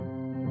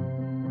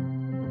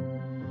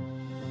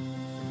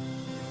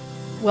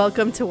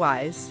Welcome to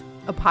Wise,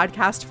 a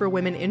podcast for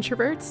women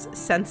introverts,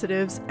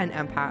 sensitives, and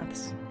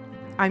empaths.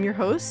 I'm your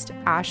host,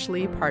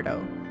 Ashley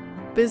Pardo,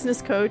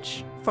 business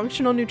coach,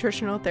 functional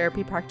nutritional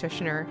therapy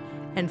practitioner,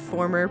 and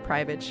former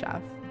private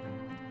chef.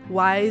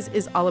 Wise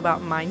is all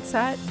about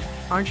mindset,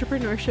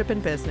 entrepreneurship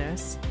and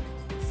business,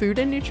 food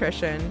and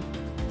nutrition,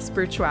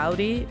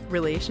 spirituality,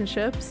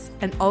 relationships,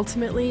 and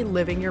ultimately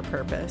living your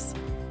purpose,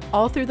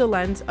 all through the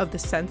lens of the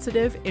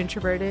sensitive,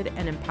 introverted,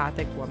 and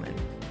empathic woman.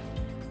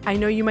 I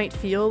know you might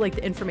feel like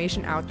the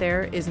information out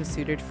there isn't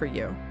suited for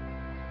you,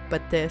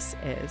 but this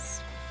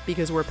is,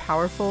 because we're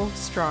powerful,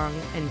 strong,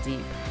 and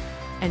deep,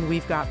 and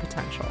we've got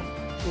potential.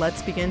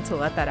 Let's begin to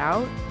let that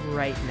out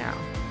right now.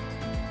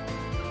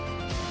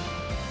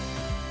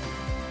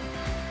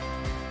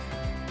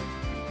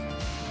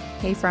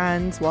 Hey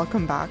friends,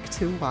 welcome back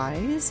to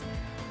Wise.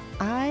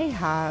 I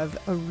have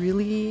a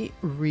really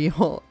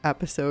real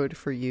episode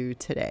for you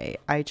today.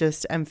 I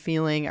was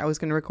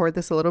going to record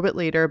this a little bit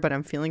later, but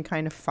I'm feeling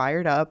kind of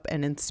fired up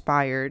and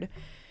inspired,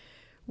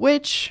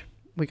 which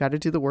we got to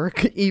do the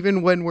work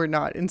even when we're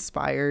not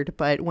inspired.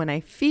 But when I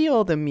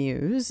feel the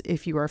muse,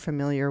 if you are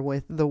familiar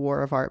with The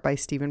War of Art by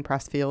Steven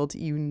Pressfield,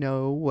 you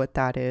know what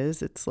that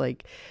is. It's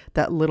like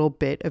that little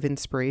bit of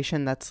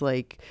inspiration that's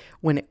like,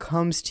 when it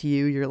comes to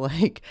you, you're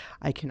like,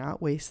 I cannot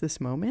waste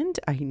this moment.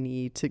 I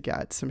need to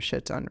get some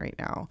shit done right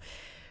now.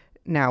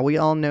 Now, we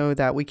all know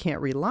that we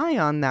can't rely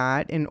on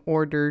that in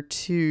order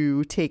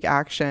to take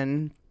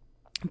action,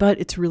 but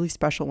it's really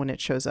special when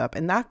it shows up.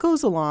 And that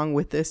goes along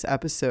with this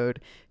episode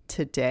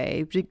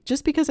today,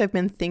 just because I've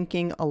been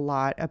thinking a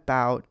lot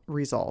about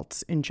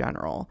results in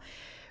general,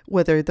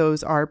 whether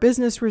those are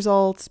business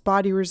results,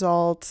 body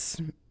results,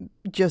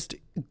 just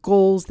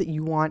goals that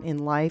you want in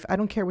life. I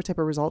don't care what type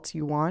of results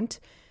you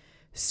want.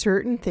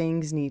 Certain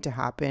things need to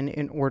happen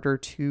in order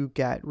to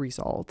get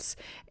results.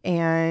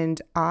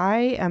 And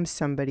I am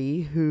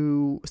somebody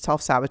who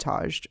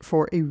self-sabotaged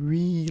for a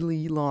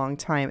really long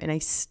time. And I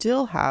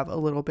still have a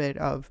little bit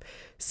of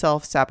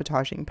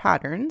self-sabotaging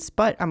patterns,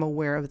 but I'm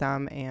aware of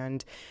them.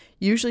 And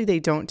usually they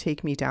don't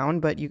take me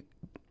down, but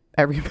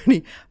everybody,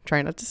 I'm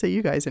trying not to say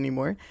you guys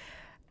anymore.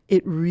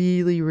 It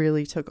really,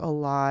 really took a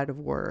lot of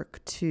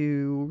work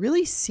to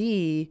really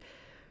see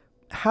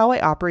how I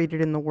operated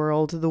in the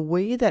world, the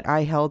way that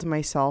I held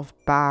myself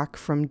back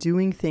from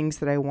doing things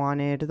that I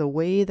wanted, the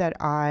way that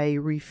I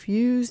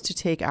refused to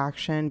take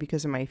action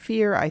because of my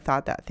fear. I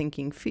thought that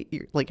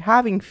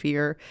having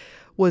fear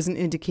was an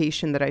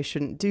indication that I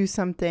shouldn't do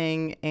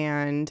something.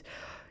 And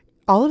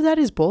all of that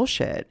is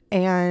bullshit.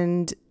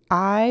 And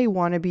I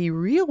want to be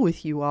real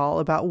with you all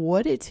about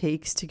what it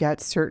takes to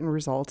get certain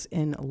results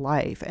in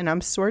life. And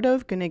I'm sort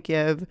of going to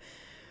give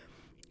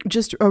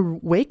just a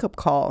wake-up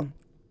call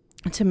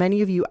to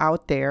many of you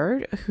out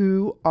there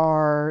who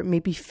are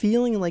maybe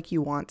feeling like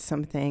you want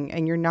something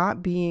and you're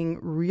not being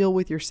real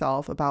with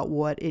yourself about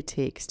what it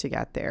takes to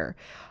get there.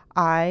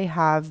 I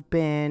have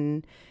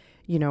been,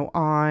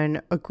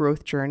 on a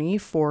growth journey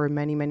for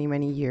many, many,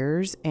 many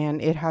years,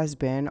 and it has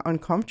been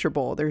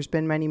uncomfortable. There's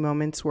been many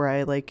moments where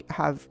I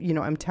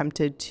I'm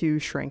tempted to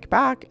shrink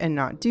back and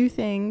not do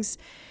things.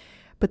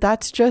 But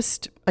that's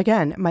just,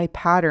 again, my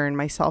pattern,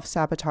 my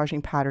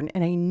self-sabotaging pattern.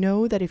 And I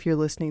know that if you're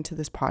listening to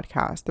this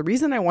podcast, the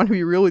reason I want to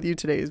be real with you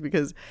today is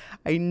because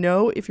I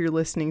know if you're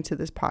listening to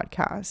this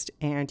podcast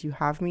and you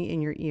have me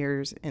in your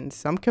ears in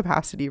some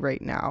capacity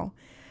right now,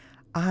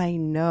 I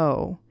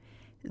know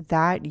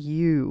that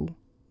you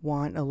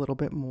want a little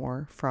bit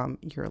more from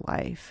your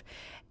life.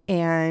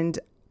 And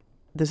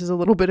this is a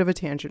little bit of a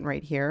tangent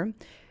right here.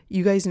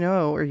 You guys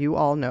know, or you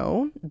all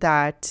know,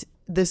 that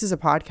this is a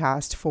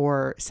podcast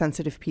for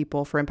sensitive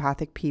people, for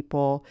empathic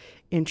people,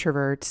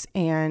 introverts,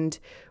 and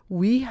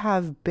we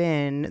have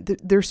been,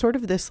 there's sort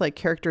of this like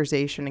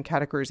characterization and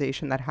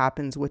categorization that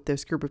happens with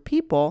this group of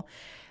people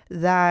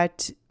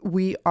that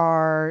we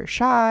are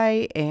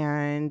shy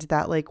and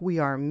that we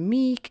are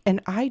meek, and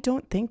I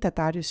don't think that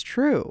that is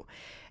true.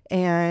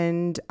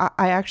 And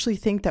I actually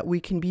think that we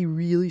can be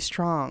really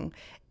strong,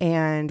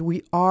 and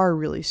we are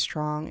really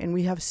strong, and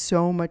we have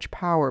so much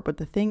power. But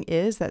the thing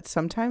is that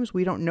sometimes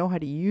we don't know how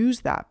to use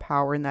that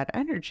power and that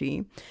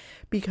energy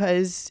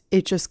because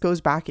it just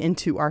goes back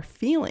into our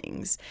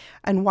feelings.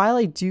 And while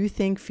I do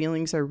think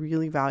feelings are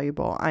really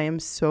valuable, I am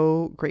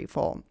so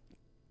grateful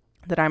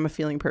that I'm a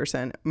feeling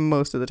person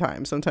most of the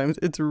time. Sometimes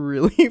it's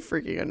really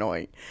freaking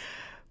annoying.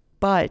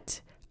 But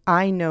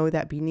I know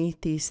that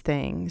beneath these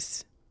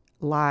things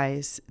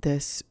lies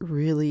this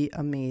really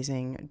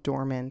amazing,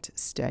 dormant,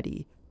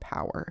 steady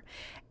power.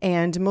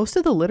 And most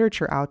of the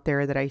literature out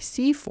there that I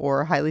see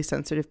for highly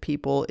sensitive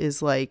people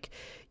is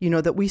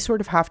that we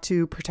sort of have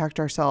to protect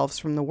ourselves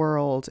from the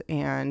world.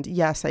 And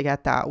yes, I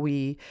get that.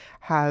 We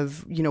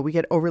have, we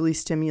get overly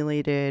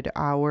stimulated.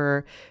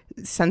 Our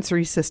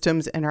sensory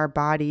systems in our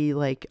body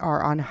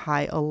are on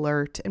high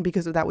alert. And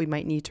because of that, we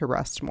might need to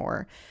rest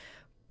more.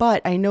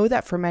 But I know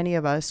that for many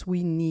of us,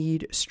 we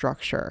need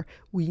structure.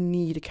 We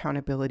need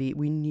accountability.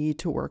 We need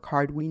to work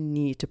hard. We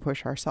need to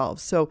push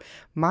ourselves. So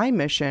my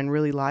mission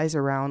really lies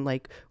around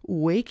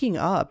waking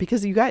up,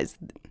 because you guys,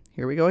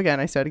 here we go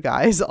again. I said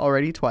guys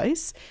already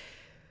twice.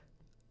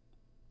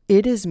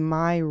 it is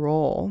my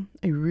role,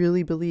 I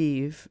really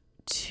believe,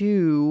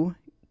 to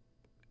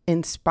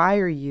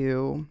inspire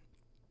you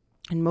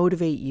and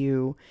motivate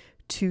you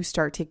to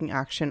start taking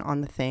action on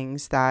the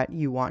things that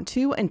you want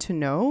to, and to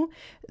know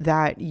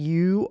that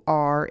you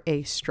are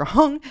a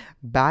strong,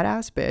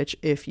 badass bitch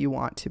if you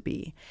want to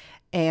be.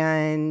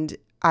 And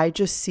I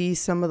just see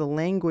some of the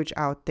language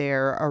out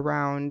there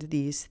around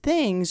these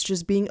things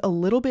just being a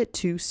little bit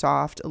too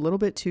soft, a little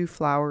bit too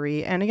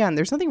flowery. And again,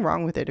 there's nothing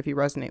wrong with it if you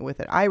resonate with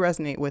it. I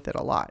resonate with it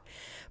a lot.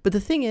 But the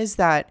thing is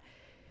that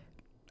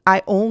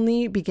I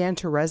only began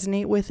to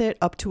resonate with it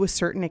up to a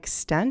certain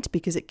extent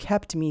because it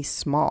kept me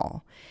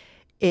small.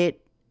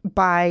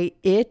 By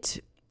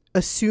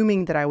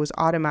assuming that I was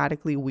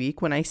automatically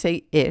weak, when I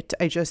say it,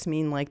 I just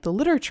mean like the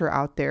literature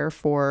out there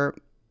for,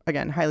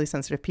 again, highly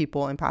sensitive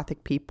people,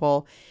 empathic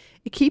people.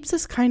 It keeps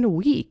us kind of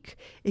weak.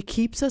 It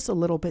keeps us a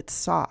little bit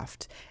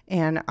soft.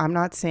 And I'm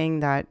not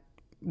saying that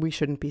we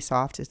shouldn't be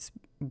soft. It's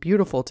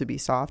beautiful to be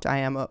soft. I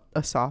am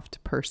a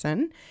soft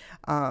person.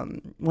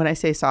 When I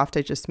say soft,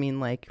 I just mean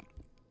like,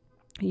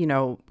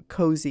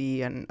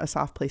 cozy and a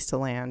soft place to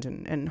land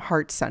and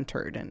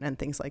heart-centered and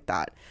things like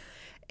that.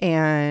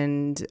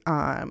 And,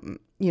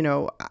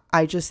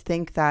 I just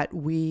think that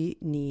we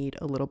need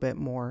a little bit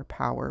more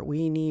power.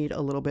 We need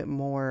a little bit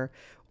more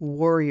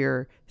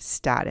warrior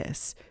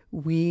status.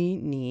 We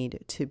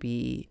need to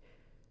be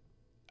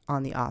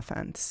on the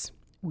offense.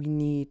 We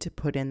need to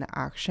put in the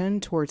action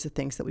towards the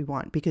things that we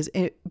want, because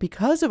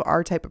of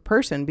our type of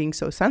person being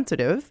so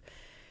sensitive,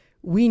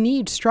 we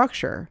need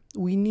structure.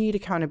 We need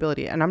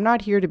accountability. And I'm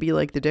not here to be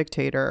like the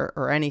dictator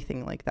or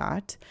anything like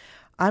that.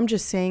 I'm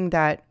just saying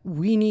that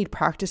we need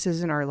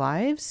practices in our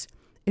lives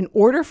in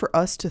order for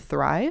us to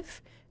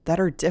thrive that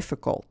are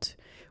difficult.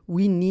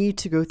 We need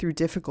to go through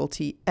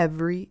difficulty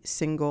every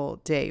single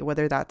day,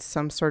 whether that's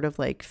some sort of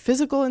like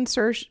physical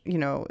exertion,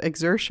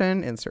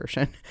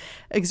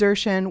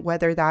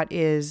 whether that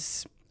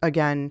is,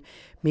 again,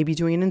 maybe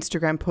doing an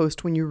Instagram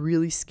post when you're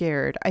really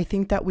scared. I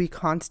think that we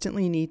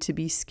constantly need to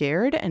be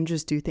scared and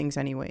just do things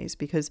anyways,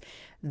 because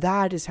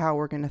that is how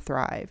we're going to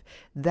thrive.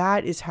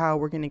 That is how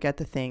we're going to get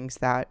the things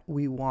that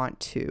we want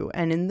to.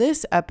 And in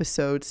this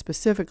episode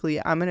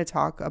specifically, I'm going to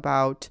talk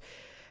about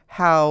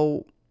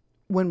how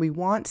when we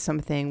want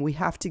something, we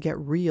have to get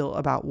real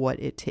about what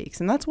it takes.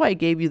 And that's why I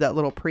gave you that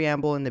little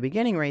preamble in the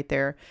beginning right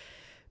there,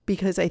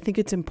 because I think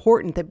it's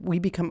important that we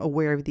become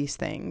aware of these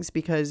things.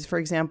 Because, for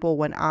example,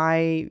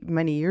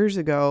 many years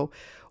ago,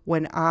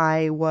 when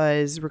I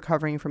was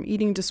recovering from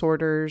eating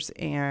disorders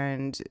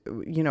and,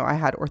 I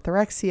had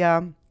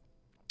orthorexia,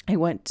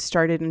 I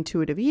started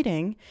intuitive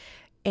eating,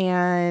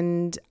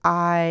 and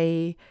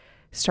I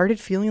started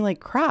feeling like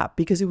crap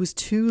because it was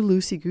too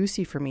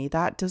loosey-goosey for me.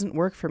 That doesn't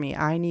work for me.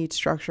 I need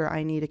structure.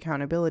 I need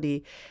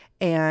accountability.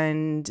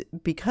 And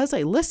because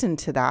I listened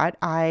to that,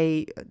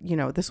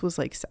 this was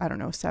like,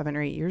 7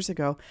 or 8 years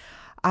ago,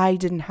 I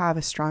didn't have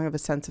as strong of a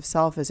sense of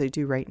self as I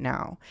do right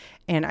now.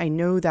 And I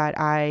know that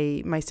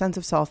my sense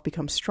of self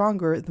becomes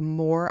stronger the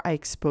more I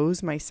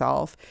expose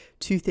myself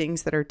to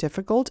things that are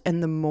difficult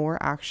and the more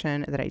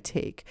action that I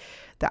take.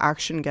 The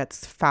action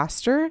gets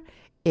faster.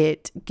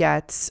 It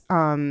gets,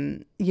 a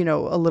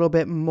little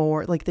bit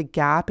more, like the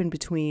gap in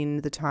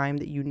between the time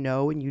that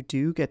and you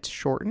do gets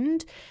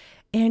shortened.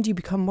 And you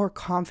become more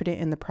confident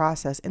in the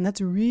process. And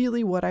that's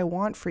really what I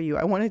want for you.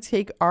 I want to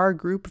take our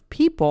group of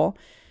people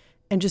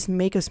and just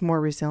make us more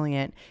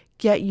resilient,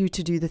 get you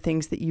to do the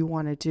things that you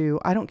want to do.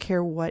 I don't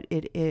care what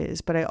it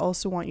is, but I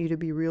also want you to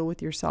be real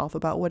with yourself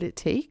about what it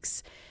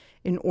takes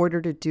in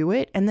order to do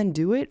it, and then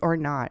do it or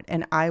not.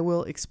 And I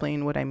will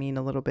explain what I mean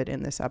a little bit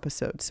in this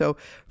episode. So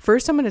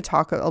first, I'm going to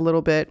talk a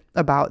little bit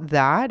about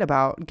that,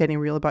 about getting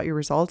real about your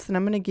results. Then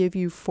I'm going to give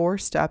you 4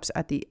 steps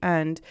at the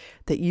end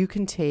that you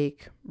can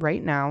take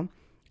right now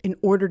in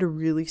order to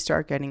really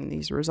start getting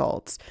these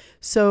results.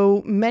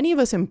 So many of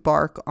us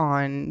embark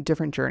on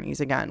different journeys,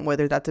 again,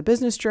 whether that's a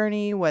business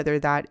journey, whether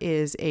that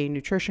is a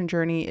nutrition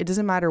journey, it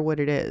doesn't matter what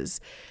it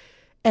is.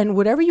 And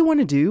whatever you want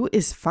to do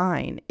is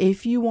fine.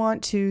 If you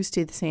want to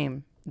stay the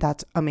same,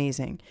 that's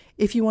amazing.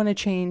 If you want to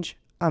change,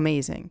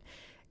 amazing.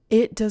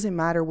 It doesn't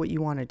matter what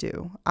you want to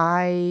do.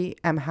 I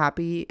am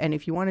happy. And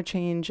if you want to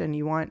change and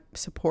you want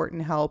support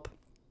and help,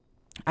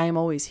 I am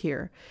always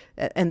here.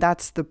 And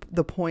that's the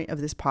point of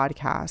this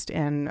podcast.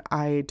 And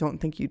I don't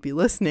think you'd be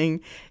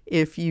listening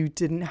if you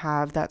didn't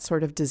have that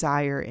sort of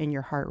desire in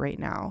your heart right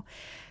now.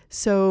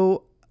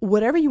 So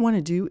whatever you want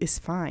to do is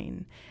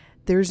fine.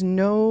 There's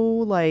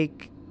no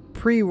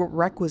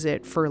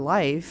prerequisite for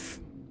life,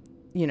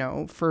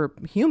 for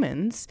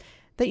humans,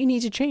 that you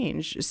need to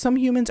change. Some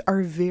humans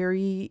are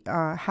very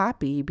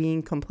happy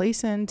being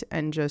complacent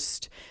and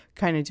just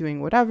kind of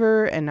doing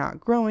whatever and not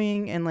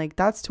growing. And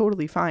that's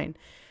totally fine.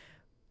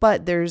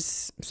 But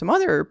there's some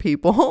other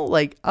people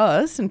like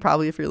us, and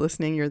probably if you're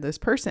listening, you're this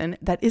person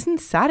that isn't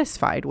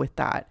satisfied with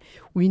that.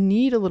 We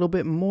need a little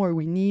bit more.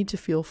 We need to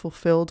feel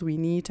fulfilled. We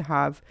need to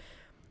have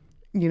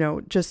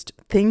just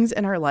things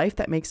in our life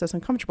that makes us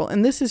uncomfortable.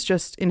 And this is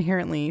just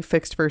inherently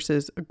fixed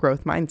versus a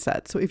growth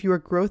mindset. So if you're a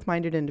growth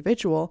minded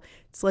individual,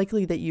 it's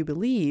likely that you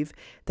believe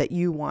that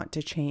you want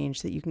to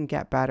change, that you can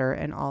get better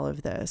and all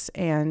of this.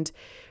 And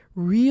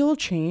real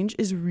change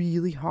is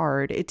really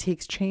hard. It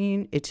takes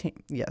change.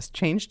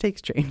 Change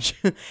takes change.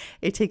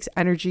 It takes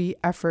energy,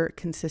 effort,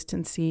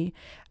 consistency.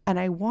 And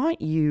I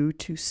want you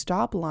to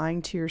stop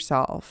lying to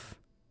yourself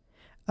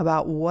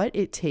about what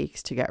it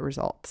takes to get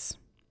results.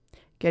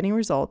 Getting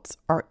results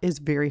is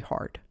very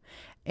hard.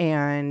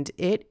 And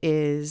it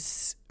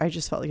is, I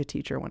just felt like a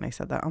teacher when I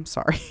said that. I'm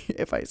sorry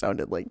if I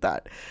sounded like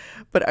that,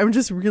 but I'm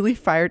just really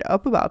fired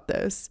up about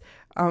this.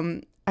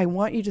 I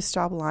want you to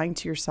stop lying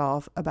to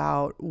yourself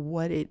about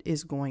what it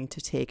is going to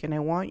take. And I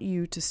want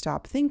you to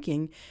stop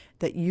thinking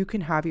that you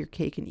can have your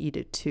cake and eat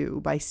it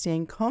too by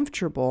staying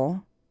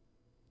comfortable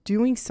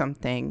doing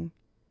something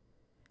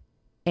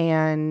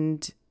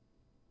and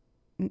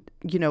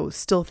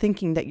still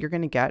thinking that you're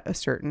going to get a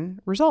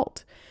certain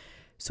result.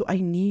 So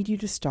I need you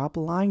to stop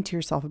lying to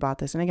yourself about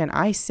this. And again,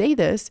 I say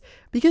this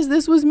because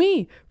this was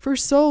me for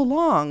so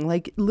long,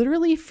 like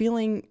literally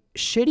feeling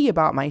shitty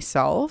about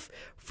myself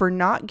for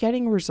not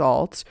getting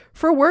results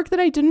for work that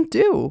I didn't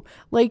do.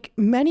 Like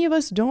many of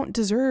us don't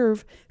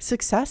deserve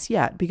success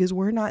yet because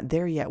we're not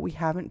there yet. We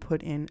haven't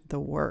put in the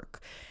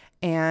work.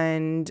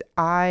 And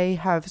I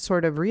have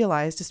sort of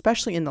realized,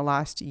 especially in the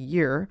last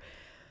year,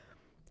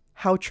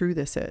 how true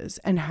this is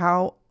and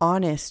how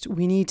honest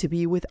we need to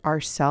be with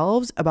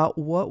ourselves about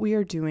what we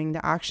are doing,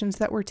 the actions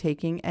that we're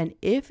taking, and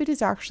if it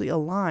is actually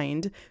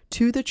aligned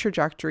to the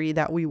trajectory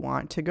that we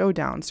want to go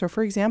down. So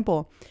for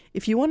example,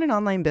 if you want an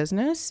online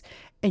business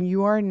and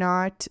you are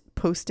not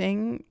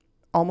posting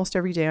almost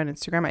every day on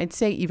Instagram, I'd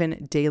say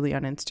even daily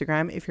on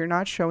Instagram, if you're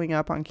not showing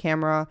up on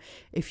camera,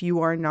 if you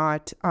are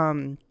not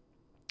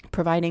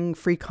providing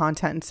free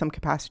content in some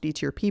capacity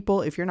to your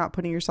people, if you're not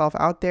putting yourself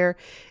out there,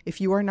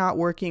 if you are not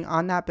working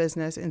on that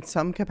business in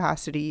some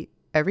capacity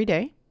every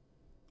day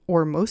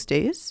or most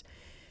days,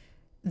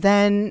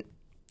 then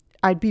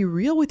I'd be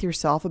real with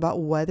yourself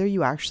about whether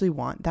you actually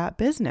want that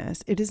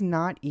business. It is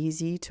not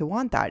easy to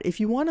want that. If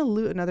you want to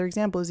lose, another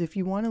example is if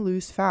you want to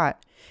lose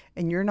fat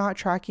and you're not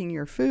tracking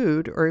your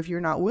food, or if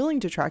you're not willing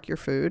to track your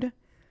food,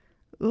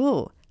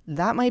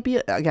 that might be,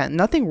 again,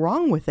 nothing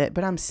wrong with it,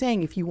 but I'm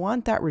saying if you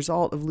want that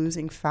result of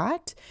losing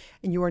fat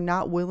and you are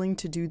not willing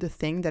to do the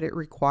thing that it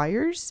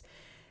requires,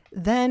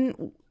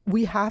 then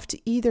we have to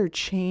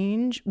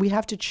change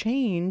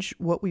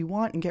what we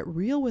want and get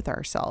real with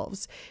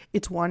ourselves.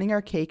 It's wanting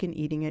our cake and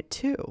eating it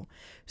too.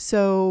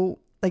 So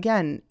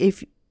again,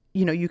 if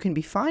you can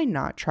be fine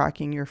not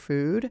tracking your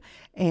food,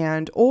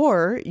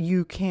 or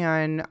you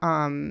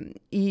can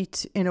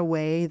eat in a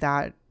way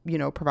that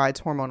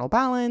provides hormonal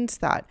balance,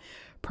 that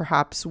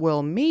perhaps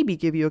will maybe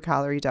give you a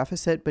calorie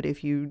deficit. But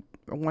if you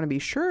want to be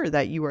sure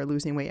that you are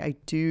losing weight,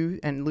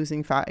 and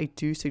losing fat, I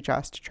do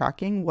suggest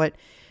tracking what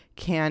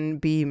can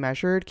be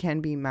measured,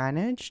 can be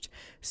managed.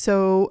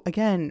 So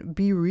again,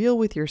 be real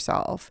with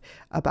yourself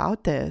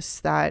about this,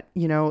 that,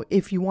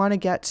 if you want to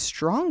get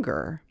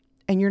stronger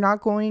and you're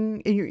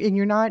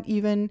not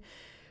even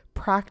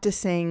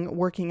practicing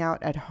working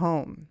out at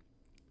home,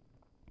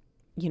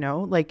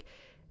 like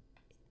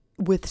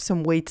with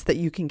some weights that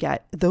you can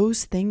get,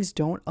 those things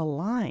don't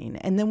align.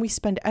 And then we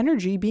spend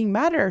energy being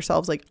mad at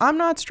ourselves, like, I'm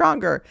not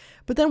stronger,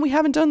 but then we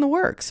haven't done the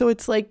work. So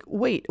it's like,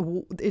 wait,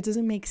 it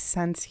doesn't make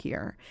sense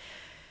here.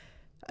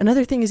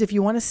 Another thing is if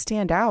you want to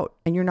stand out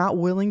and you're not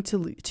willing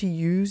to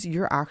use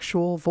your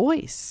actual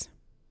voice.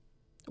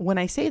 When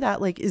I say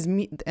that, is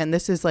me, and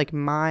this is like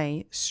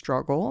my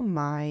struggle,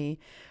 my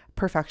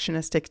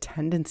perfectionistic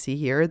tendency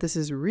here. This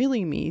is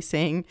really me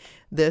saying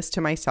this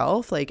to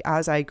myself. Like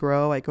as I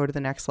grow, I go to the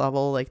next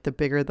level, like the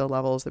bigger the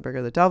levels, the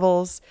bigger the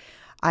devils.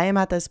 I am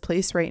at this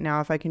place right now,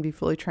 if I can be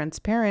fully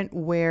transparent,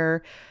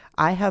 where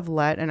I have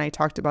let, and I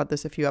talked about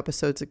this a few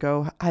episodes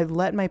ago, I've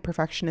let my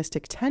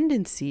perfectionistic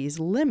tendencies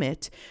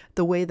limit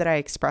the way that I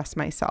express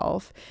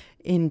myself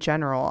in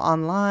general,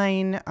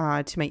 online,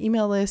 to my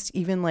email list,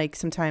 even like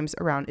sometimes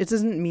around. It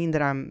doesn't mean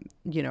that I'm,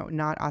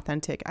 not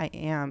authentic. I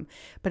am,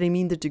 but I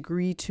mean the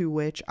degree to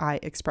which I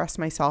express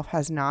myself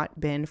has not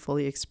been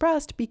fully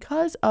expressed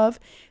because of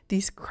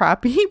these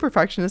crappy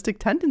perfectionistic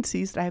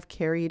tendencies that I've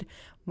carried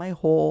my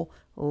whole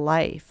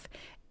life.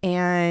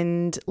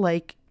 And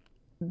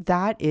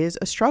that is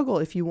a struggle.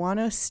 If you want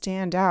to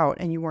stand out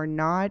and you are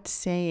not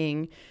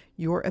saying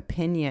your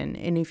opinion,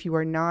 and if you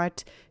are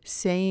not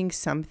saying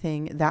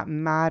something that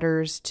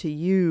matters to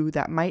you,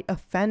 that might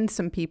offend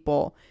some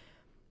people,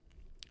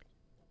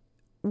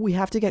 we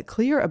have to get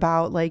clear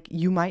about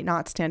you might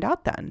not stand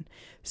out then.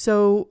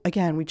 So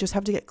again, we just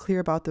have to get clear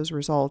about those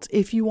results.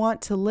 If you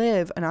want to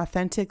live an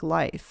authentic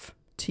life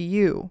to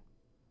you,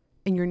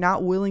 and you're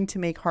not willing to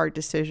make hard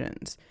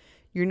decisions,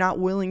 you're not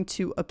willing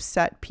to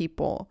upset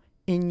people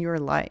in your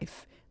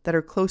life that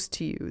are close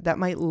to you, that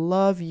might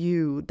love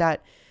you,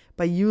 that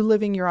by you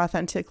living your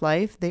authentic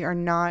life, they are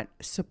not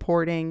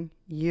supporting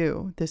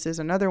you. This is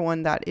another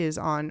one that is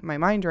on my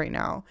mind right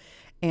now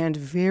and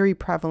very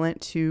prevalent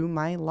to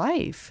my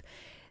life.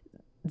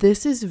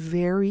 this is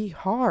very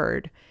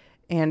hard.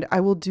 And I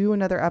will do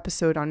another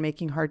episode on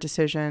making hard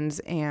decisions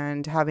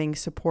and having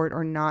support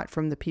or not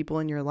from the people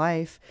in your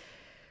life.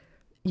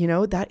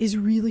 That is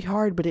really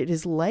hard, but it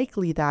is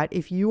likely that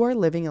if you are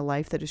living a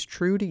life that is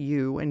true to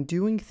you and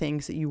doing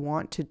things that you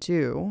want to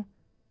do,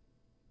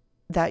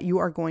 that you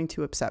are going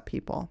to upset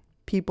people.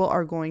 People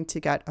are going to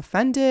get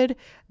offended.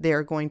 They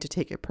are going to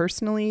take it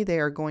personally. They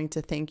are going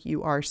to think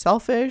you are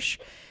selfish.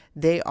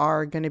 They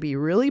are going to be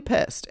really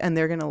pissed, and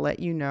they're going to let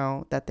you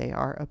know that they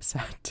are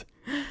upset.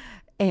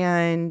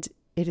 And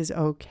it is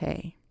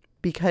okay,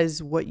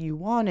 because what you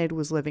wanted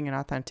was living an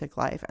authentic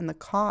life. And the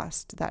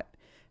cost that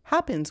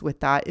happens with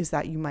that is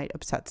that you might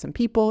upset some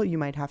people. You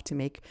might have to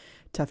make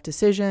tough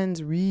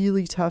decisions,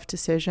 really tough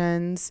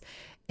decisions,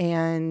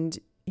 and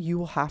you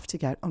will have to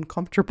get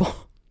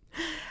uncomfortable.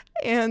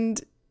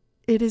 And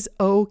it is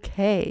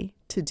okay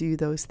to do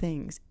those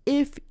things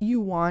if you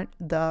want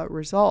the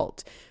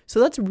result. So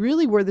that's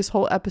really where this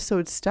whole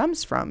episode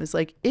stems from, is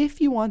like,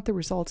 if you want the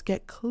results,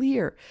 get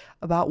clear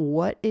about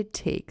what it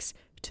takes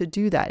to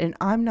do that. And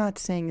I'm not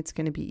saying it's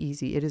going to be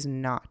easy. It is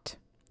not.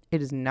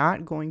 It is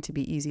not going to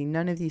be easy.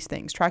 None of these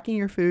things. Tracking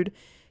your food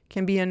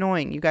can be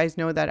annoying. You guys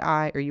know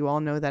that you all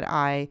know that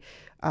I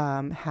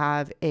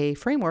have a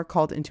framework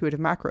called Intuitive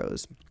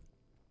Macros.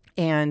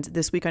 And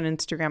this week on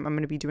Instagram, I'm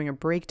going to be doing a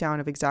breakdown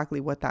of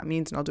exactly what that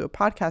means. And I'll do a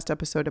podcast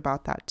episode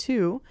about that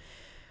too.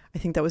 I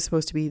think that was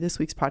supposed to be this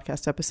week's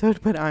podcast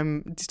episode, but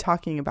I'm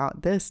talking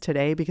about this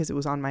today because it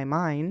was on my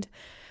mind.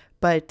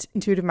 But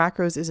Intuitive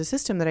Macros is a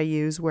system that I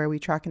use where we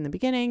track in the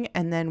beginning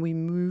and then we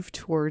move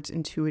towards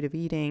intuitive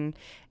eating.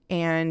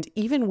 And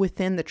even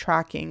within the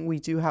tracking, we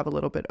do have a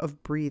little bit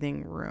of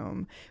breathing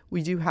room.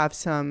 We do have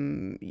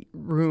some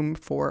room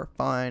for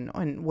fun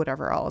and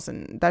whatever else.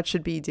 And that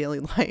should be daily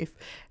life,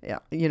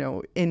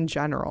 in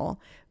general.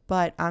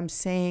 But I'm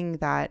saying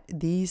that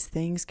these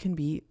things can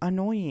be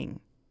annoying.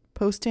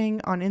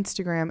 Posting on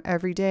Instagram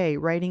every day,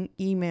 writing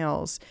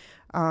emails,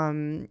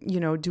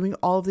 doing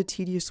all of the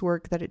tedious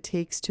work that it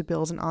takes to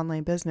build an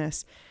online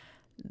business.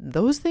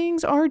 Those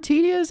things are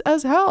tedious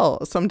as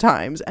hell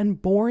sometimes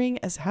and boring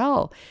as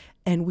hell.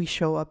 And we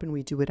show up and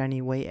we do it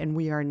anyway. And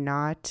we are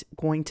not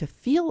going to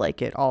feel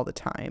like it all the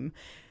time.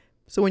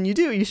 So when you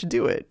do, you should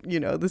do it.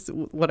 This is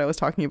what I was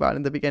talking about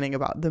in the beginning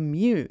about the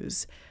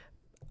muse.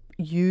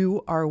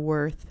 You are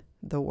worth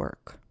the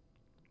work.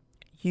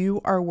 You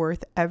are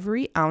worth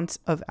every ounce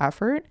of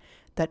effort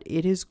that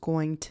it is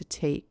going to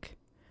take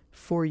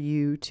for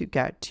you to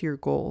get to your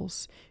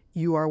goals.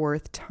 You are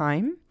worth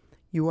time.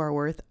 You are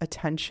worth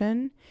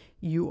attention.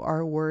 You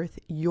are worth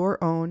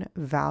your own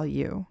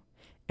value.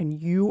 And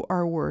you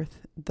are worth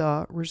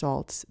the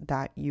results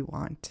that you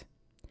want.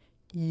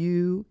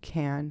 You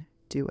can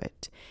do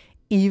it,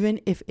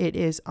 even if it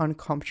is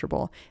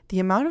uncomfortable. The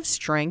amount of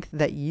strength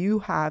that you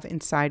have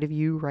inside of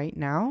you right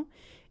now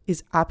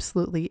is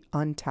absolutely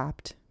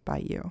untapped by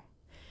you.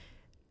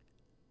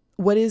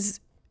 What is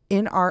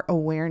in our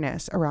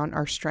awareness around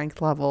our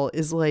strength level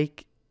is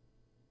like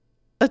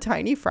a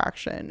tiny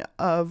fraction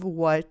of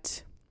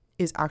what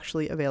is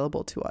actually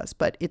available to us.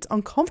 But it's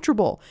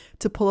uncomfortable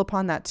to pull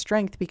upon that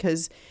strength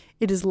because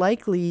it is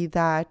likely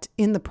that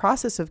in the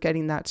process of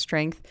getting that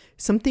strength,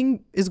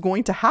 something is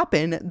going to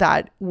happen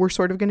that we're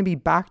sort of going to be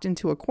backed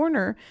into a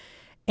corner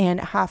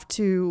and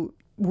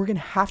we're going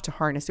to have to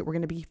harness it. We're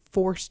going to be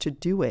forced to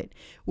do it,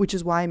 which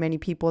is why many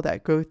people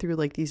that go through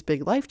like these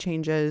big life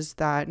changes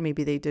that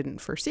maybe they didn't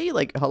foresee,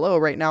 like, hello,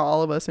 right now,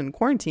 all of us in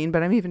quarantine,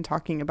 but I'm even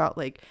talking about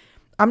like,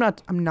 I'm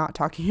not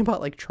talking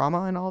about like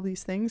trauma and all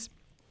these things.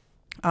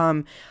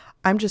 I'm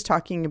just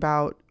talking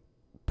about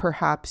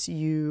perhaps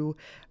you,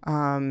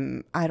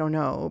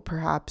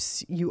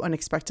 perhaps you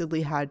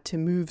unexpectedly had to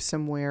move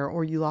somewhere,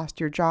 or you lost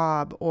your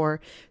job, or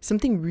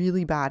something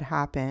really bad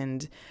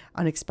happened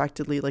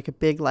unexpectedly, like a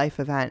big life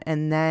event.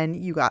 And then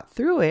you got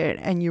through it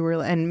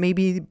and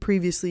maybe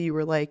previously you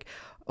were like,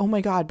 oh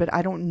my God, but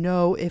I don't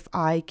know if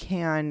I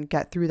can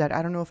get through that.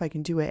 I don't know if I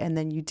can do it. And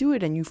then you do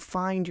it and you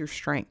find your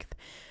strength.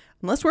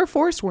 Unless we're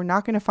forced, we're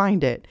not going to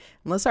find it.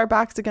 Unless our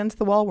back's against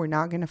the wall, we're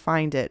not going to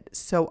find it.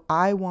 So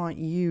I want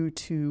you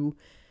to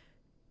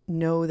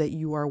know that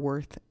you are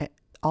worth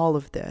all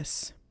of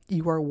this.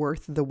 You are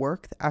worth the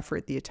work, the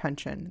effort, the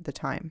attention, the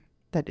time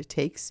that it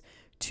takes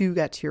to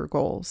get to your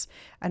goals.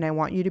 And I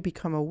want you to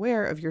become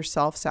aware of your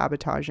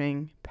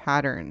self-sabotaging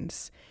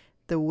patterns,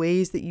 the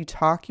ways that you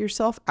talk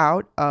yourself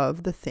out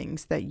of the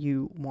things that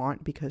you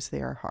want because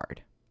they are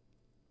hard.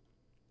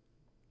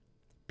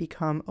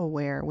 Become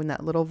aware when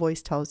that little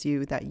voice tells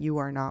you that you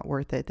are not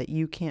worth it, that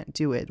you can't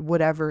do it,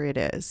 whatever it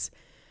is.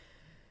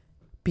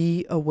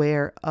 Be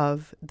aware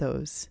of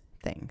those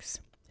things.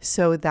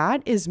 So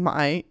that is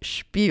my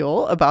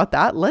spiel about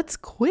that. Let's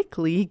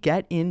quickly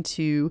get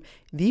into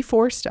the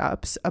 4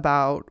 steps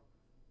about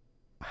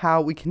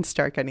how we can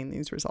start getting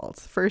these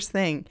results. First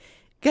thing,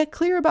 get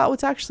clear about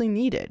what's actually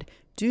needed.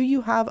 Do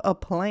you have a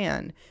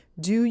plan?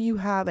 Do you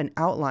have an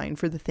outline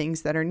for the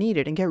things that are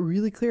needed? And get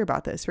really clear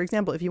about this. For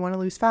example, if you want to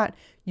lose fat,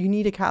 you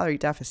need a calorie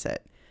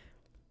deficit.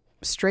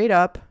 Straight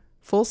up,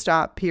 full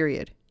stop,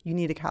 period. you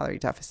need a calorie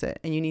deficit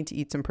and you need to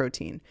eat some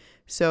protein.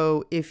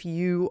 So if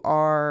you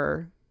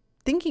are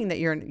thinking that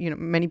you're,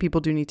 many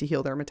people do need to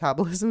heal their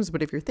metabolisms,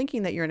 but if you're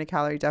thinking that you're in a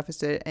calorie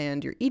deficit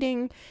and you're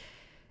eating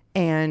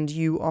and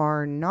you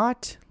are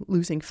not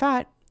losing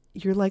fat,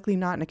 you're likely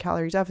not in a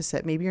calorie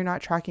deficit. Maybe you're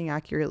not tracking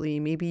accurately.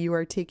 Maybe you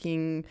are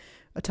taking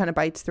a ton of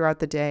bites throughout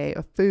the day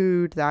of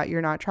food that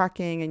you're not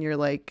tracking and you're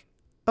like,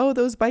 oh,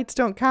 those bites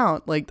don't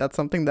count. Like, that's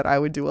something that I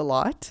would do a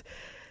lot.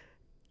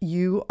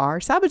 You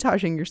are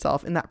sabotaging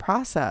yourself in that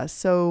process.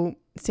 So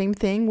same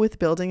thing with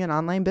building an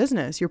online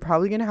business. You're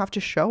probably going to have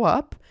to show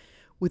up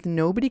with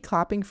nobody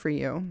clapping for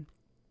you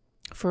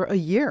for a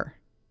year.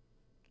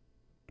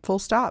 Full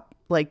stop.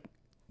 Like,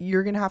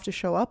 you're going to have to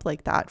show up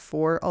like that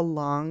for a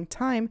long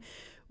time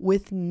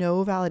with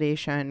no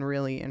validation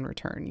really in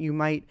return.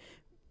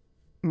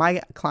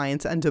 My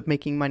clients end up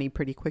making money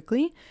pretty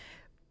quickly,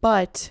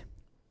 but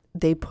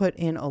they put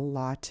in a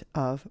lot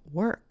of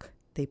work.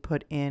 They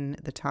put in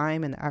the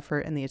time and the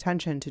effort and the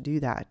attention to do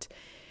that.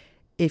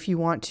 If you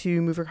want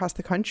to move across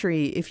the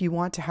country, if you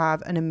want to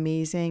have an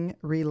amazing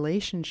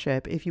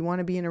relationship, if you want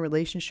to be in a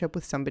relationship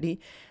with somebody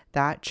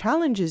that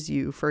challenges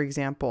you, for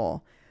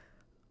example,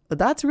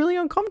 that's really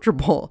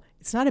uncomfortable.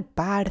 It's not a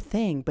bad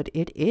thing, but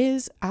it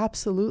is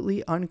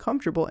absolutely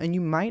uncomfortable, and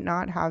you might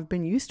not have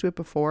been used to it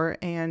before,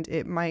 and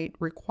it might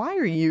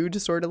require you to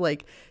sort of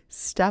like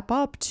step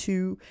up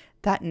to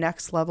that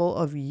next level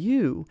of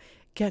you.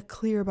 Get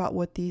clear about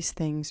what these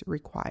things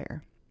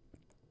require.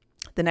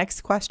 The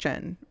next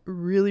question,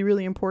 really,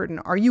 really important.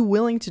 Are you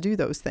willing to do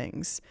those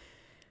things?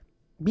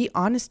 Be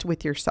honest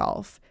with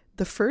yourself.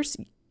 The first,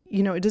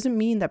 it doesn't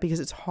mean that because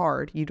it's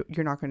hard,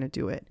 you're not going to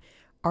do it.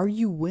 Are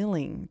you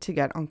willing to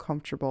get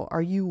uncomfortable?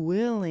 Are you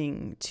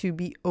willing to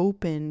be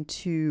open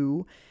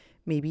to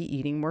maybe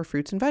eating more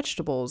fruits and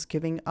vegetables,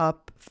 giving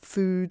up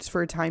foods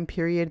for a time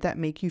period that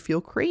make you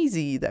feel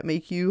crazy, that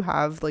make you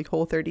have, like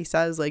Whole30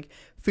 says, like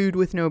food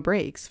with no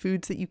breaks,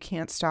 foods that you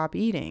can't stop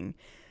eating?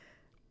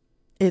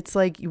 It's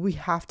like we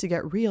have to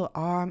get real.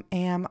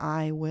 Am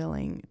I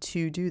willing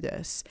to do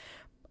this?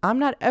 I'm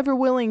not ever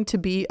willing to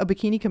be a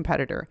bikini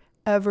competitor.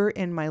 Ever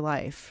in my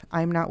life.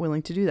 I'm not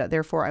willing to do that.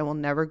 Therefore, I will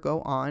never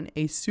go on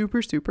a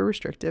super, super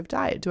restrictive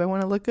diet. Do I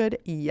want to look good?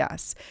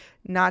 Yes.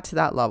 Not to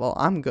that level.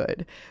 I'm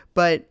good.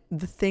 But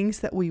the things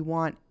that we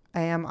want,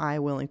 am I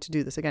willing to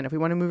do this? Again, if we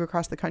want to move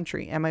across the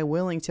country, am I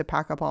willing to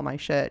pack up all my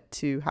shit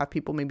to have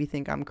people maybe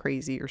think I'm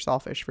crazy or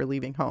selfish for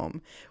leaving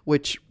home?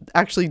 Which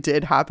actually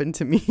did happen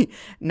to me,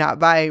 not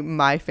by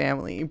my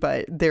family,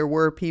 but there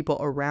were people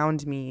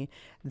around me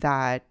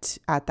that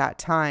at that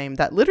time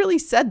that literally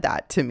said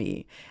that to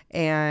me.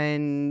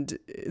 And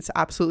it's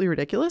absolutely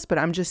ridiculous, but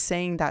I'm just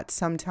saying that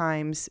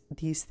sometimes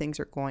these things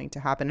are going to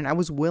happen. And I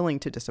was willing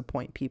to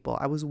disappoint people.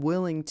 I was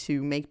willing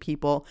to make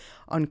people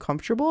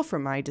uncomfortable for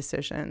my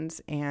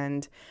decisions.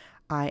 And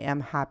I am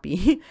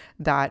happy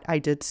that I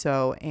did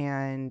so.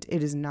 And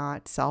it is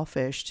not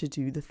selfish to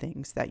do the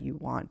things that you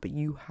want, but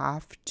you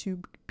have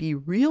to be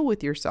real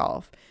with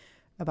yourself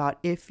about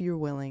if you're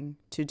willing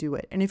to do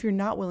it. And if you're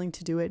not willing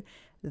to do it,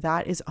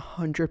 that is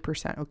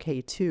 100% okay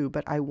too,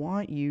 but I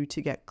want you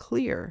to get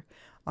clear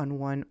on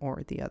one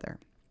or the other.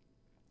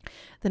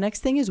 The next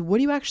thing is, what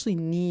do you actually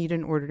need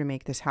in order to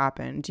make this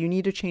happen? Do you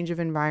need a change of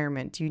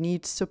environment? Do you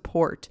need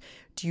support?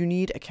 Do you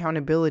need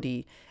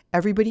accountability?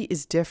 Everybody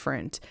is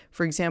different.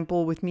 For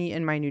example, with me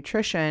and my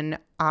nutrition,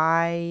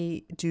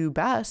 I do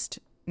best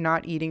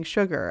not eating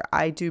sugar.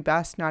 I do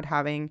best not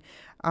having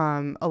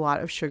a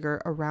lot of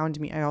sugar around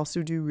me. I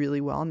also do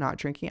really well not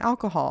drinking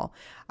alcohol.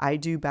 I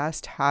do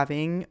best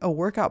having a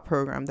workout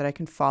program that I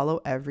can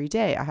follow every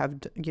day. I have,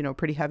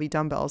 pretty heavy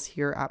dumbbells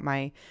here at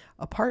my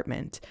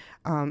apartment.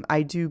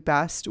 I do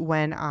best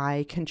when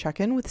I can check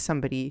in with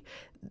somebody,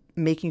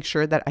 making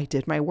sure that I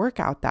did my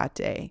workout that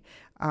day.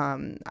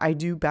 I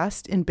do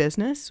best in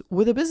business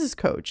with a business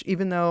coach,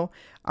 even though,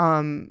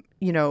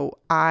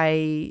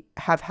 I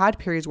have had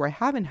periods where I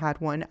haven't had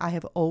one. I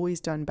have always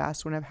done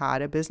best when I've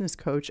had a business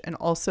coach and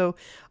also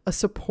a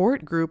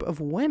support group of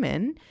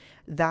women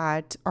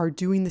that are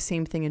doing the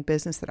same thing in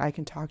business that I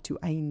can talk to.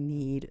 I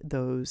need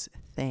those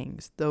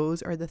things.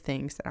 Those are the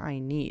things that I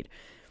need.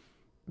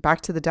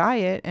 Back to the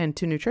diet and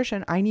to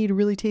nutrition, I need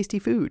really tasty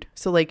food.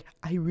 So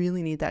I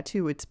really need that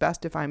too. It's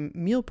best if I'm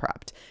meal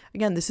prepped.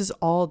 Again, this is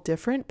all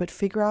different, but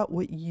figure out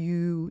what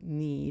you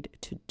need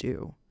to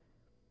do.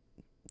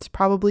 It's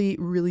probably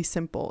really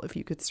simple if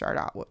you could start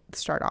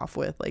off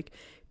with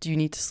do you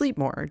need to sleep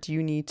more? Do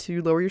you need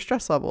to lower your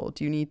stress level?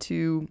 Do you need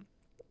to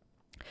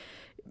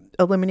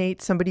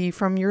eliminate somebody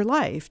from your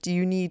life? Do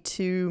you need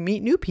to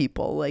meet new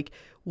people?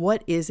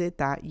 What is it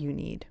that you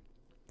need?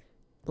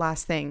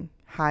 Last thing,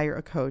 hire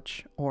a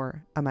coach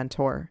or a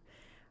mentor.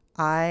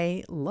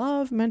 I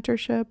love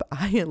mentorship.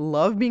 I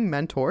love being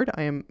mentored.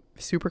 I am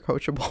super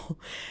coachable.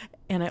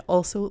 And I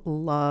also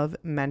love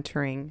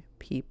mentoring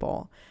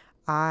people.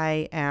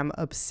 I am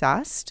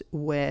obsessed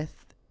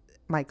with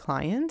my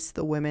clients,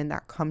 the women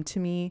that come to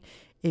me.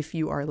 If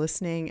you are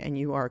listening and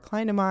you are a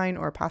client of mine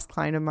or a past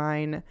client of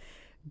mine,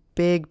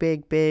 Big,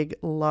 big, big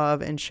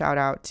love and shout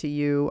out to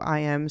you. I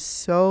am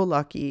so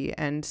lucky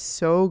and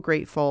so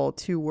grateful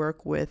to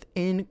work with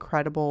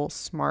incredible,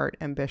 smart,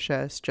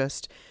 ambitious,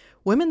 just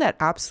women that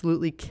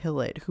absolutely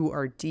kill it, who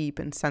are deep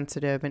and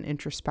sensitive and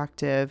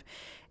introspective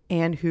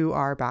and who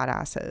are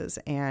badasses.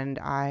 And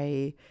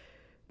I,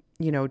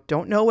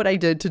 don't know what I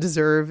did to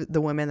deserve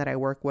the women that I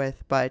work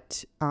with,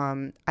 but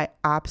I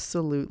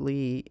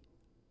absolutely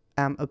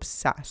am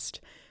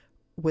obsessed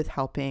with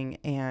helping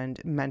and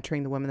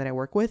mentoring the women that I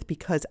work with,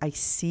 because I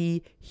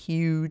see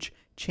huge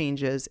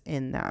changes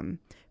in them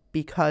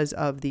because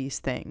of these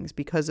things,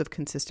 because of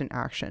consistent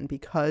action,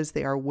 because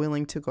they are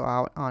willing to go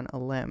out on a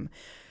limb.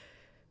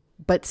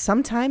 But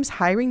sometimes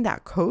hiring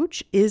that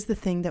coach is the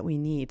thing that we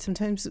need.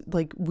 Sometimes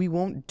we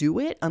won't do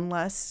it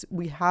unless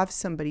we have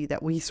somebody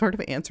that we sort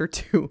of answer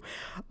to.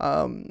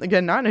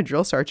 Again, not in a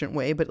drill sergeant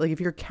way, but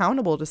if you're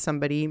accountable to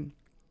somebody,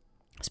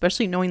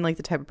 especially knowing the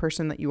type of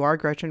person that you are.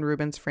 Gretchen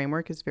Rubin's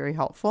framework is very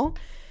helpful.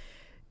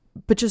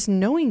 But just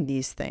knowing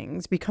these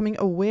things, becoming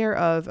aware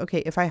of,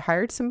 okay, if I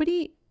hired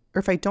somebody or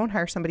if I don't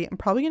hire somebody, I'm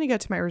probably going to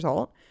get to my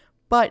result.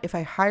 But if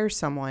I hire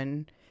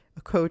someone,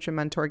 a coach, a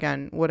mentor,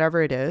 again,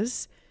 whatever it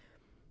is,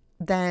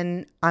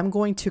 then I'm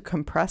going to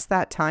compress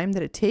that time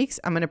that it takes.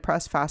 I'm going to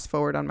press fast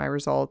forward on my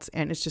results,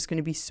 and it's just going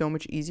to be so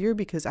much easier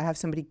because I have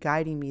somebody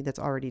guiding me that's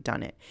already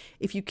done it.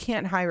 If you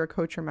can't hire a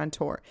coach or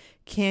mentor,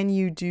 can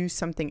you do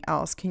something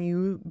else? Can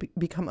you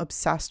become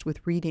obsessed with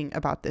reading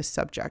about this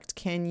subject?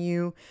 Can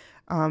you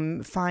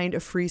find a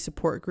free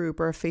support group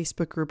or a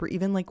Facebook group or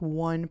even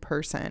one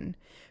person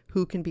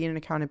who can be in an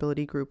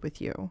accountability group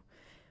with you?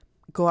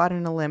 Go out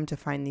on a limb to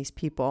find these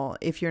people.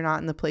 If you're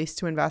not in the place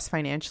to invest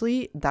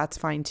financially, that's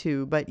fine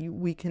too. But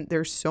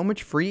there's so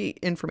much free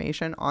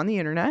information on the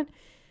internet.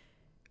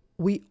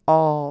 We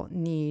all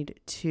need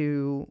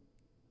to,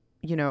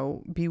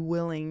 be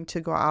willing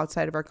to go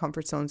outside of our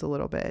comfort zones a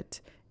little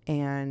bit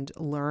and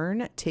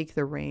take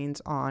the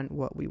reins on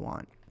what we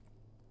want.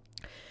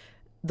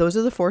 Those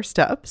are the 4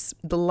 steps.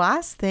 The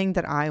last thing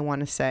that I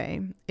want to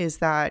say is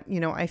that,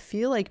 I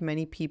feel like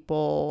many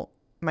people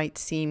might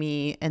see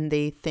me and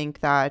they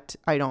think that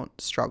I don't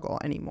struggle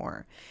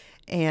anymore.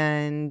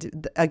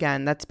 And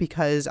again, that's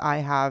because I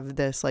have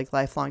this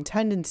lifelong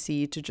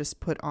tendency to just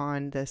put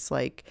on this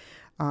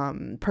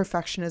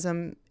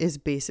perfectionism is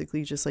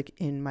basically just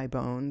in my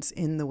bones,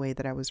 in the way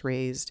that I was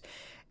raised.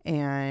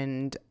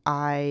 And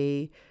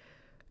I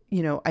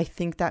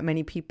think that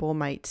many people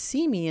might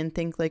see me and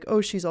think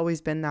oh, she's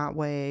always been that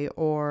way,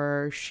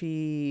 or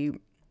she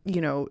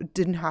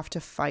didn't have to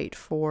fight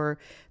for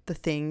the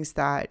things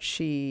that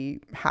she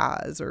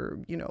has, or,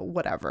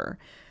 whatever.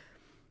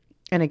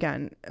 And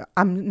again,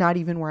 I'm not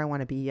even where I want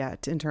to be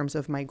yet in terms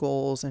of my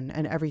goals and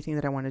everything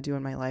that I want to do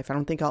in my life. I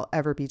don't think I'll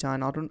ever be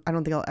done. I don't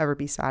think I'll ever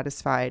be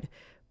satisfied,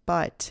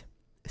 but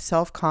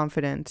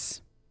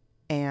self-confidence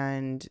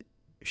and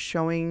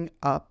showing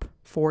up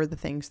for the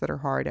things that are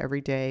hard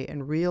every day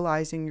and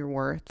realizing your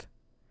worth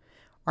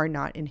are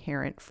not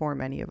inherent for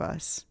many of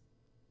us.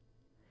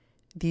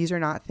 These are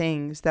not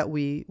things that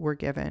we were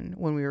given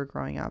when we were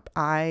growing up.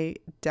 I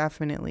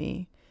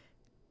definitely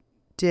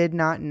did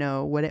not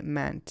know what it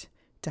meant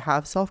to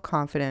have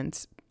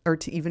self-confidence or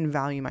to even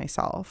value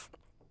myself.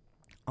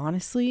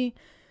 Honestly,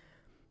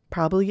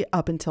 probably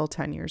up until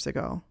 10 years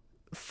ago.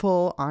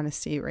 Full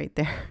honesty right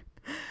there.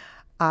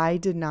 I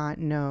did not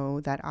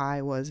know that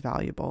I was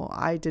valuable.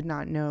 I did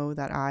not know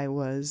that I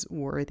was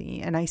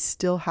worthy. And I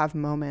still have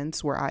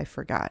moments where I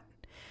forget.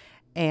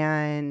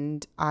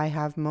 And I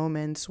have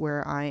moments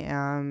where I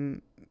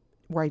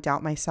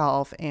doubt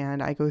myself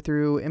and I go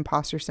through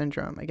imposter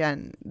syndrome.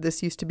 Again,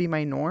 this used to be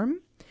my norm.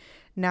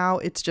 Now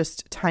it's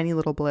just tiny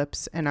little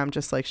blips and I'm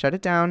just shut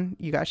it down.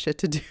 You got shit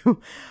to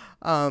do.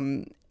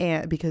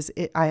 And because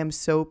I am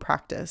so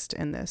practiced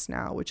in this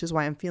now, which is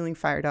why I'm feeling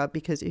fired up,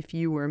 because if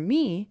you were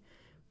me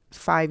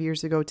 5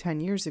 years ago, 10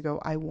 years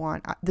ago,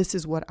 this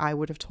is what I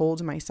would have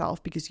told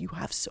myself, because you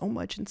have so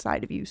much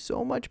inside of you,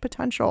 so much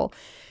potential.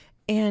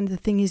 And the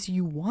thing is,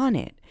 you want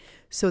it.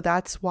 So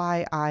that's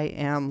why I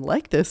am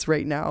like this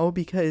right now,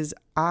 because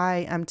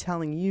I am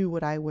telling you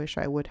what I wish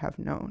I would have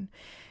known.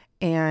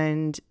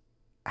 And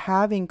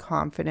having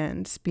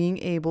confidence, being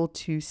able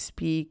to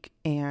speak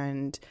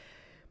and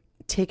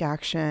take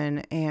action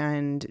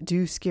and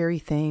do scary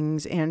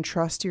things and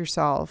trust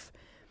yourself.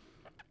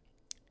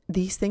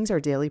 These things are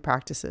daily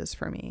practices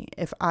for me.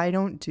 If I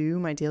don't do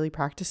my daily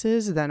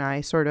practices, then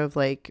I sort of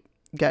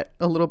get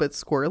a little bit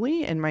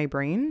squirrely in my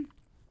brain.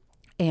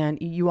 And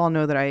you all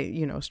know that I,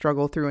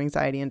 struggle through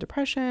anxiety and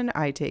depression.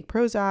 I take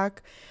Prozac.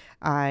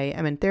 I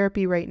am in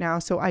therapy right now.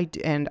 So I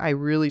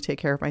really take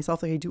care of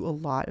myself. I do a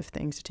lot of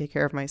things to take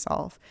care of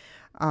myself.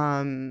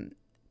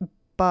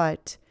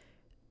 But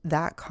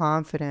that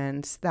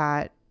confidence,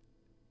 that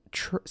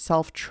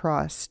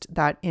self-trust,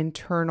 that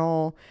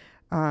internal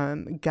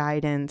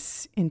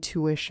guidance,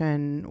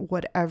 intuition,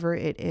 whatever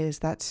it is,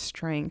 that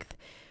strength,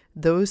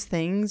 those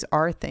things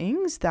are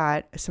things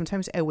that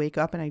sometimes I wake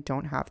up and I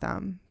don't have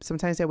them.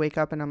 Sometimes I wake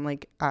up and I'm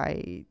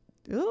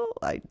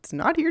it's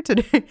not here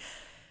today.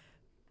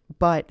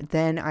 But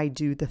then I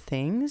do the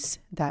things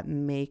that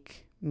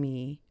make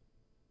me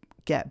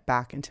get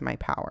back into my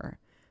power.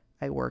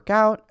 I work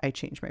out, I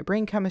change my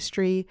brain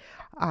chemistry,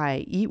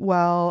 I eat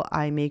well,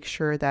 I make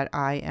sure that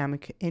I am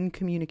in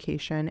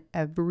communication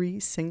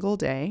every single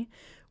day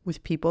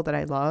with people that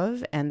I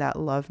love and that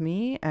love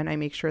me, and I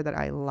make sure that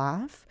I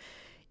laugh.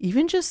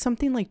 Even just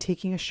something like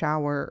taking a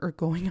shower or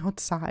going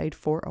outside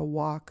for a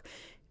walk,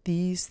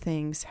 these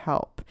things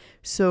help.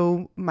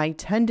 So my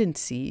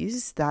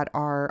tendencies that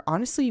are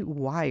honestly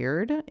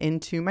wired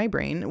into my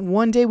brain,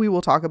 one day we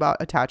will talk about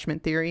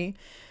attachment theory,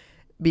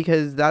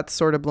 because that's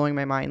sort of blowing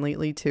my mind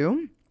lately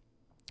too.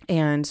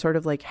 And sort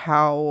of like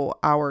how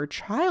our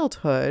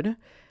childhood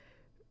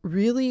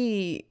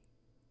really,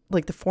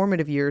 like the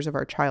formative years of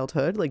our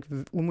childhood, like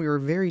when we were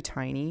very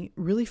tiny,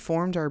 really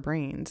formed our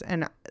brains.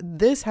 And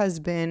this has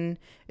been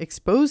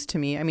exposed to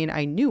me. I mean,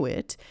 I knew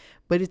it,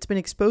 but it's been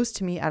exposed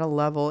to me at a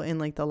level in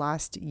like the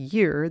last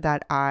year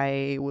that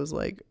I was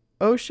like,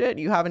 oh shit,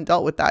 you haven't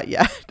dealt with that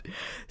yet.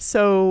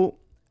 So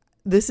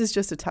this is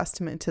just a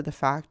testament to the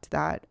fact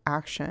that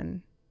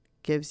action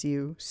gives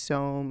you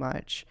so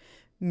much.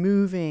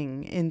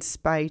 Moving in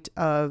spite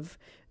of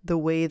the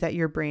way that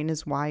your brain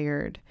is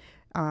wired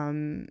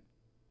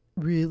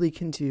really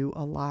can do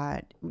a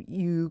lot.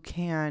 You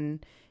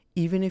can,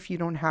 even if you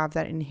don't have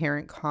that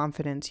inherent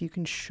confidence, you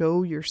can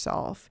show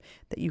yourself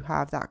that you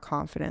have that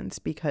confidence,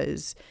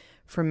 because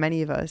for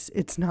many of us,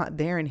 it's not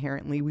there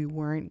inherently. We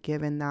weren't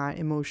given that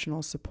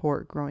emotional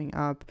support growing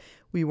up.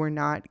 We were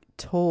not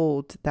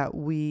told that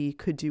we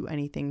could do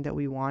anything that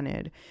we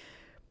wanted,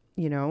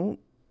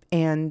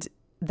 and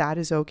that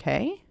is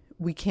okay.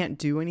 We can't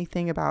do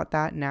anything about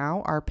that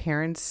now. Our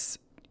parents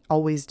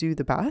always do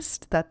the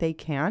best that they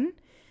can,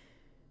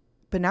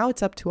 but now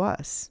it's up to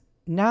us.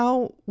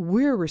 Now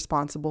we're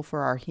responsible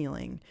for our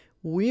healing.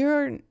 We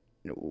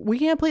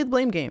can't play the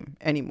blame game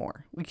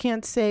anymore. We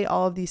can't say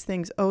all of these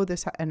things. Oh,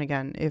 and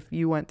again, if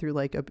you went through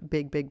like a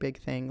big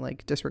thing,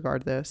 like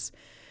disregard this.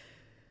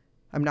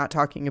 I'm not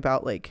talking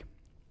about like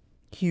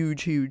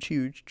huge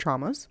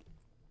traumas,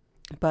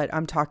 but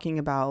I'm talking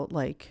about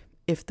like,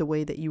 if the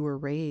way that you were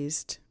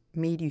raised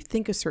made you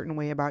think a certain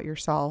way about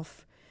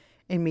yourself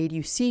and made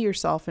you see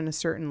yourself in a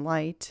certain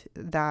light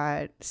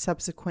that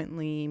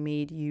subsequently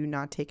made you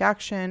not take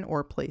action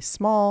or play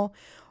small,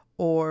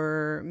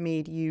 or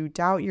made you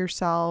doubt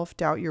yourself,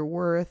 doubt your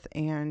worth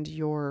and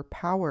your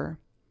power,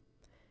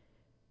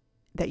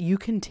 that you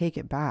can take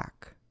it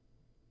back,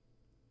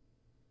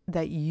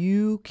 that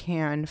you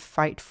can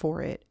fight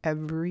for it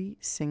every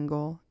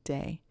single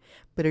day.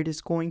 But it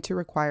is going to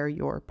require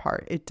your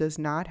part. It does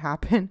not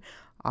happen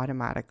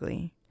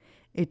automatically.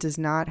 It does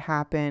not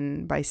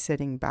happen by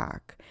sitting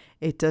back.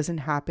 It doesn't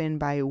happen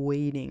by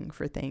waiting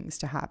for things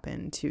to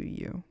happen to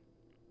you.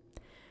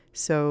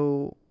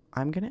 So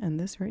I'm going to end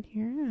this right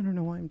here. I don't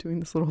know why I'm doing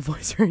this little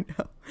voice right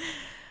now,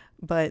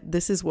 but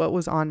this is what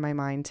was on my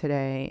mind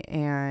today.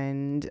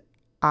 And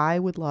I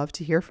would love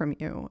to hear from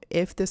you.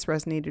 If this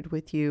resonated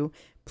with you,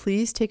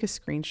 please take a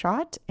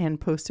screenshot and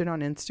post it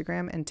on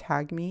Instagram and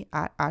tag me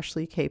at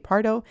Ashley K.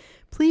 Pardo.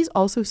 Please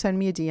also send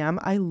me a DM.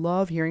 I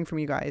love hearing from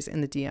you guys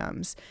in the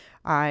DMs.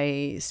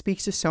 I speak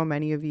to so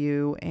many of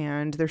you,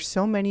 and there's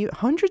so many,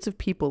 hundreds of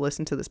people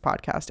listen to this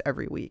podcast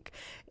every week.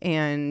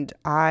 And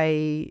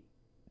I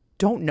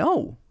don't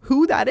know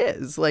who that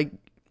is. Like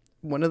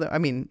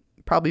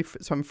probably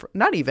some,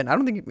 I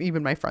don't think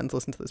even my friends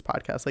listen to this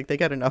podcast. Like they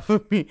get enough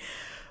of me.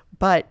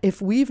 But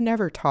if we've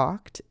never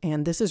talked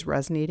and this is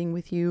resonating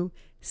with you,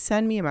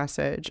 send me a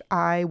message.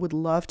 I would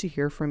love to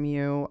hear from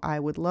you. I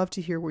would love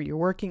to hear what you're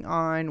working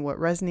on, what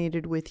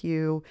resonated with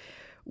you,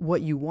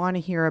 what you want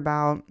to hear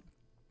about.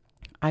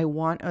 I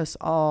want us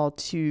all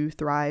to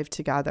thrive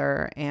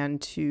together and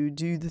to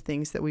do the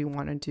things that we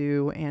want to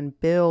do and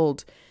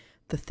build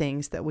the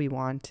things that we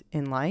want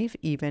in life,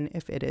 even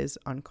if it is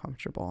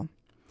uncomfortable.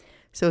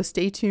 So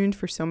stay tuned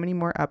for so many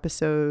more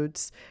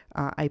episodes.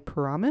 I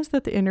promise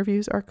that the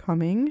interviews are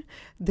coming.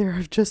 There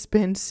have just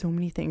been so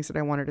many things that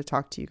I wanted to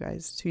talk to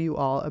you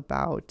all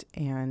about.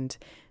 And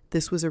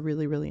this was a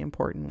really, really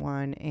important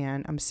one.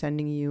 And I'm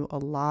sending you a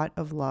lot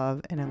of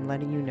love, and I'm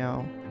letting you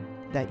know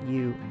that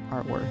you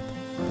are worth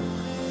the work.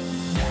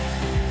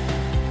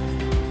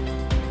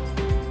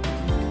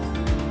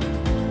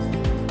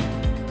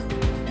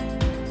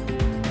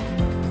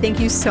 Thank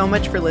you so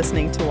much for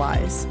listening to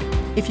Wise.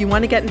 If you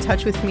want to get in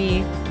touch with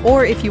me,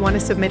 or if you want to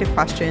submit a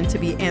question to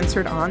be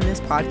answered on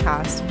this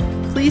podcast,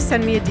 please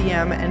send me a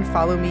DM and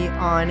follow me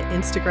on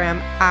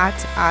Instagram at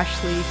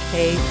Ashley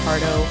K.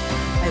 Pardo.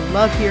 I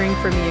love hearing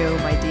from you.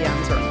 My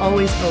DMs are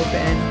always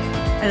open.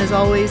 And as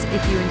always,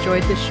 if you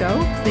enjoyed this show,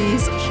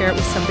 please share it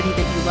with somebody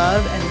that you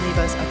love and leave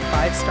us a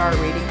 5-star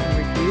rating and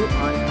review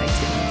on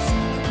iTunes.